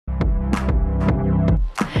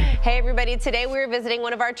Hey everybody, today we're visiting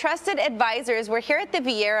one of our trusted advisors. We're here at the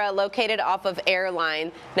Viera located off of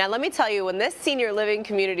Airline. Now let me tell you, when this senior living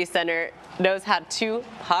community center knows how to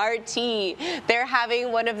party, they're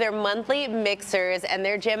having one of their monthly mixers and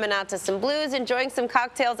they're jamming out to some blues, enjoying some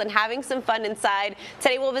cocktails and having some fun inside.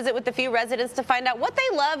 Today we'll visit with a few residents to find out what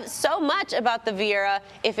they love so much about the Viera,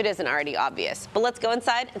 if it isn't already obvious. But let's go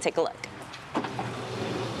inside and take a look.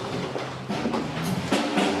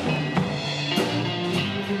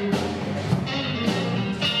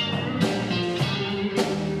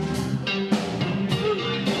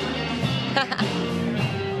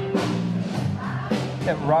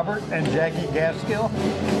 Robert and Jackie Gaskill.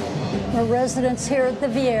 We're residents here at the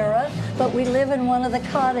Viera, but we live in one of the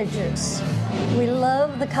cottages. We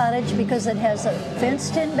love the cottage because it has a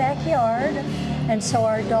fenced-in backyard, and so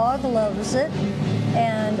our dog loves it.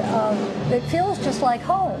 And it feels just like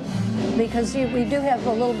home because we do have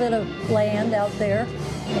a little bit of land out there,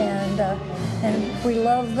 and we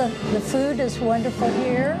love the food is wonderful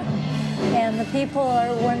here. And the people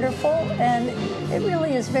are wonderful, and it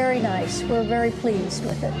really is very nice. We're very pleased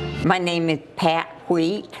with it. My name is Pat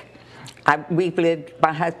Wheat.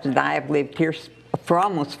 My husband and I have lived here for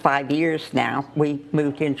almost 5 years now. We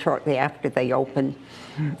moved in shortly after they opened,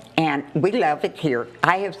 and we love it here.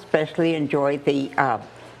 I have especially enjoyed the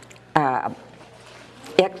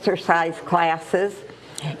exercise classes,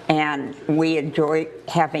 and we enjoy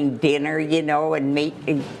having dinner, you know, and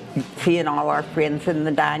seeing all our friends in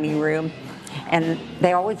the dining room. And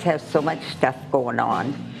they always have so much stuff going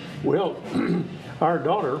on. Well, our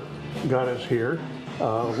daughter got us here.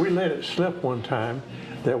 We let it slip one time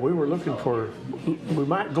that we were looking for, we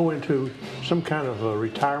might go into some kind of a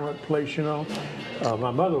retirement place, you know.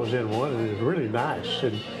 My mother was in one, and it was really nice.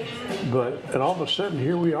 And all of a sudden,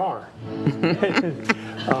 here we are.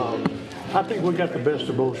 I think we got the best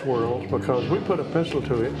of both worlds because we put a pencil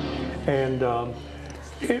to it, and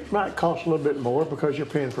it might cost a little bit more because you're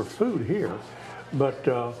paying for food here, but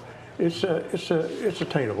it's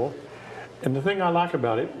attainable. And the thing I like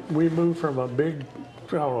about it, we moved from a big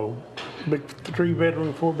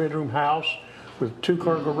 3-bedroom, 4-bedroom house with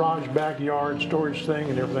 2-car garage, backyard, storage thing,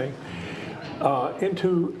 and everything,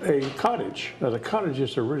 into a cottage. Now the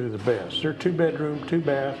cottages are really the best. They're 2-bedroom,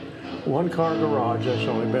 2-bath, 1-car garage. That's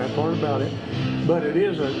the only bad part about it. But it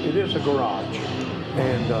is a garage,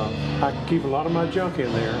 and I keep a lot of my junk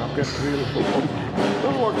in there. I've got to be a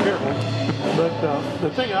little more careful. But the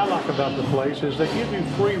thing I like about the place is they give you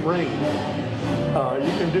free reign.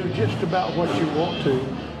 You can do just about what you want to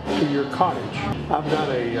your cottage. I've got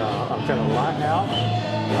a lighthouse.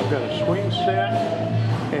 I've got a swing set,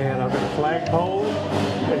 and I've got a flagpole.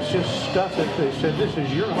 It's just stuff that they said, this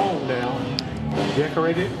is your home now.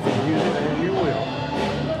 Decorate it and use it as you will.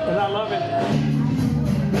 And I love it.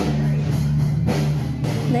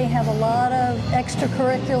 They have a lot of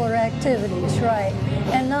extracurricular activities, right?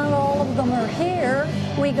 And not all of them are here.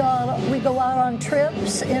 We go out on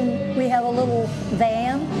trips, and we have a little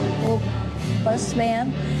van, a little bus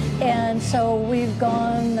van. And so we've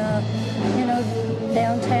gone, you know,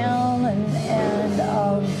 downtown and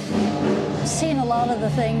seen a lot of the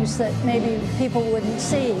things that maybe people wouldn't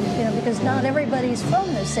see, you know, because not everybody's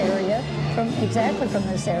from this area, exactly from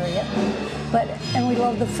this area. And we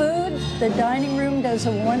love the food. The dining room does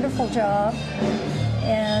a wonderful job.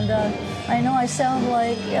 And I know I sound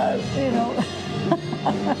like, you know,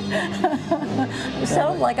 I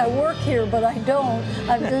sound like I work here, but I don't.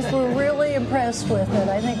 We're really impressed with it.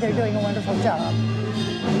 I think they're doing a wonderful job.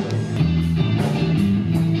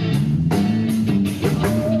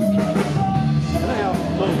 They have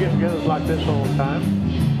little get-togethers like this all the time.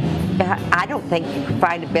 I don't think you could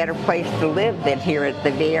find a better place to live than here at the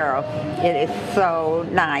Viera. It is so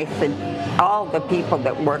nice, and all the people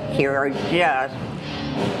that work here are just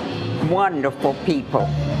wonderful people.